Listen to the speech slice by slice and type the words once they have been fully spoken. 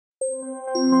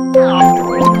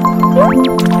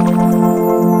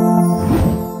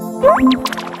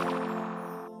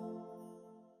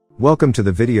Welcome to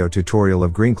the video tutorial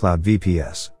of GreenCloud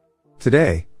VPS.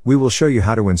 Today, we will show you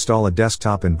how to install a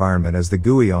desktop environment as the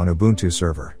GUI on Ubuntu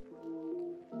Server.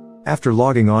 After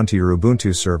logging onto your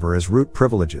Ubuntu server as root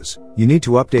privileges, you need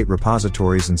to update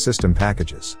repositories and system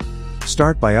packages.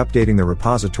 Start by updating the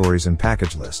repositories and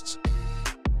package lists.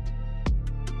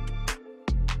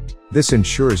 This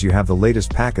ensures you have the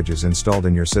latest packages installed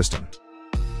in your system.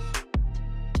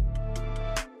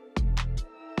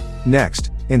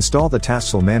 Next, install the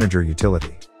Taskful Manager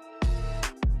utility.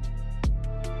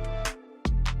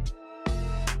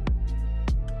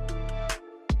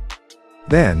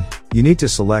 Then, you need to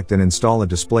select and install a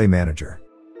Display Manager.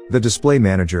 The Display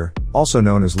Manager, also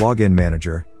known as Login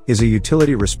Manager, is a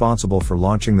utility responsible for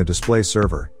launching the display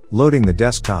server, loading the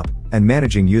desktop, and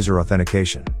managing user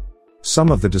authentication.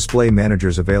 Some of the display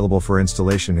managers available for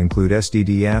installation include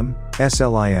SDDM,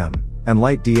 SLIM, and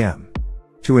LightDM.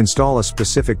 To install a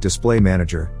specific display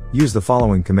manager, use the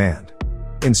following command.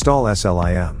 Install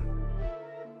SLIM.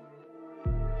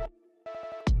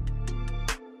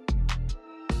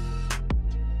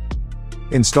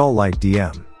 Install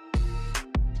LightDM.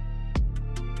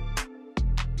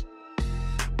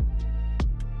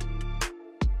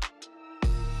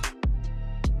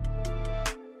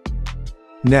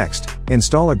 Next,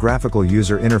 install a graphical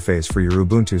user interface for your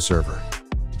Ubuntu server.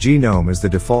 GNOME is the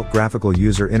default graphical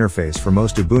user interface for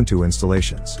most Ubuntu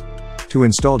installations. To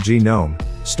install GNOME,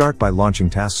 start by launching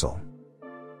Taskful.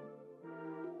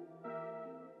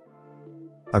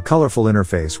 A colorful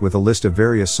interface with a list of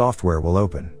various software will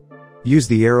open. Use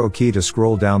the arrow key to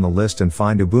scroll down the list and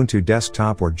find Ubuntu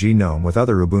Desktop or GNOME with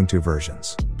other Ubuntu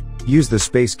versions. Use the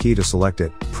space key to select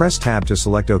it, press Tab to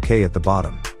select OK at the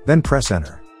bottom, then press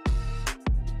Enter.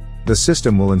 The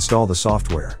system will install the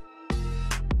software.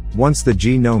 Once the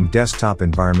GNOME desktop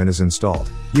environment is installed,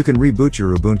 you can reboot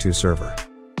your Ubuntu server.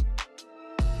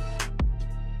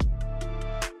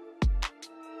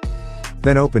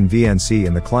 Then open VNC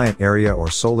in the client area or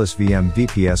Solus VM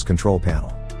VPS control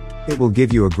panel. It will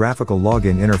give you a graphical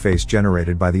login interface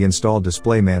generated by the installed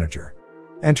display manager.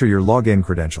 Enter your login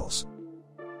credentials.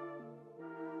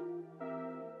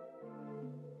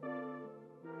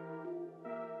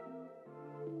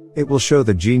 It will show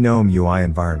the GNOME UI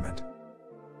environment.